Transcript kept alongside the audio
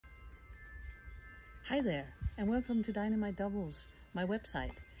Hi there, and welcome to Dynamite Doubles, my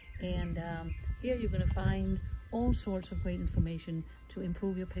website. And here you're going to find all sorts of great information to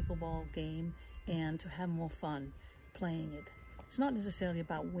improve your pickleball game and to have more fun playing it. It's not necessarily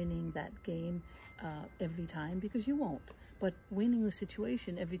about winning that game every time, because you won't. But winning the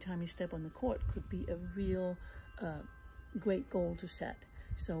situation every time you step on the court could be a real great goal to set.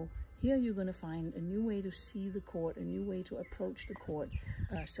 So here you're going to find a new way to see the court, a new way to approach the court,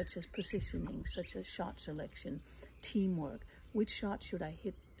 such as positioning, such as shot selection, teamwork. Which shot should I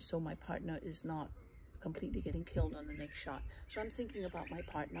hit so my partner is not completely getting killed on the next shot? So I'm thinking about my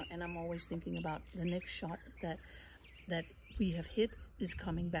partner, and I'm always thinking about the next shot that we have hit is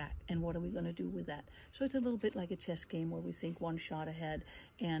coming back, and what are we going to do with that? So it's a little bit like a chess game where we think one shot ahead,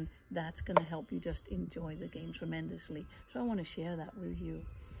 and that's going to help you just enjoy the game tremendously. So I want to share that with you.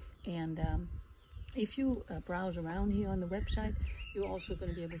 And if you browse around here on the website, you're also going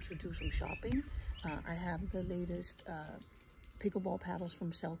to be able to do some shopping. I have the latest pickleball paddles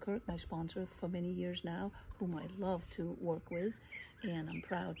from Selkirk, my sponsor for many years now, whom I love to work with, and I'm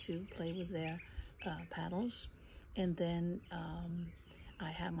proud to play with their paddles. And then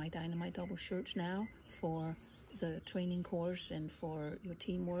I have my Dynamite Double shirts now for the training course and for your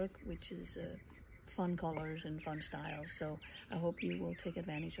teamwork, which is fun colors and fun styles. So I hope you will take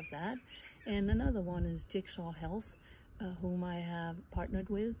advantage of that. And another one is Jigsaw Health, whom I have partnered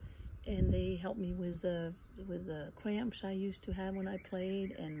with, and they help me with the cramps I used to have when I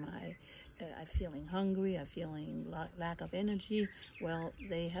played, and I'm feeling hungry, I'm feeling lack of energy. Well,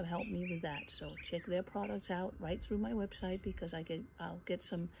 they have helped me with that. So check their products out right through my website, because I'll get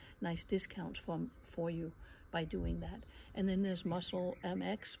some nice discounts for you by doing that. And then there's Muscle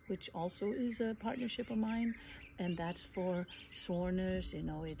MX, which also is a partnership of mine, and that's for soreness. You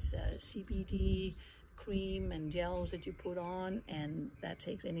know, it's CBD cream and gels that you put on, and that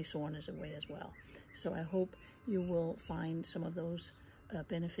takes any soreness away as well. So I hope you will find some of those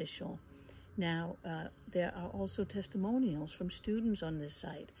beneficial. Now, there are also testimonials from students on this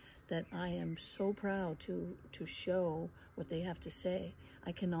site that I am so proud to show what they have to say.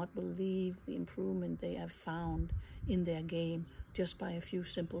 I cannot believe the improvement they have found in their game just by a few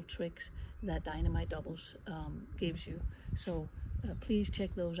simple tricks that Dynamite Doubles gives you. So please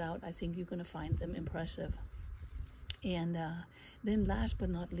check those out. I think you're going to find them impressive. And then last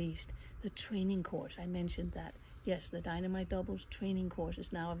but not least, the training course. I mentioned that. Yes, the Dynamite Doubles training course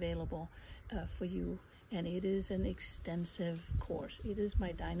is now available for you, and it is an extensive course. It is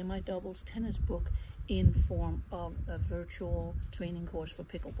my Dynamite Doubles tennis book in form of a virtual training course for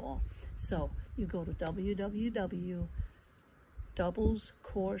pickleball. So you go to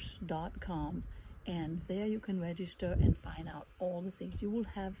www.doublescourse.com, and there you can register and find out all the things. You will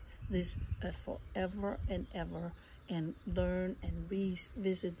have this forever and ever, and learn and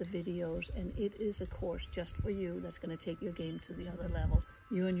revisit the videos, and it is a course just for you that's going to take your game to the other level.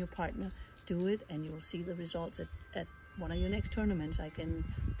 You and your partner do it, and you'll see the results at one of your next tournaments. I can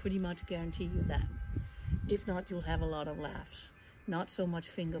pretty much guarantee you that. If not, you'll have a lot of laughs, not so much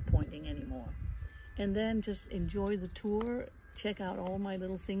finger pointing anymore. And then just enjoy the tour. Check out all my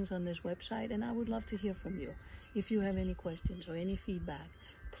little things on this website, and I would love to hear from you. If you have any questions or any feedback,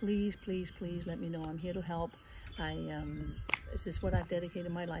 please, please, please let me know. I'm here to help. This is what I've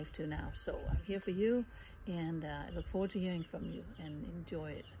dedicated my life to now. So I'm here for you, and I look forward to hearing from you, and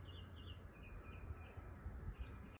enjoy it.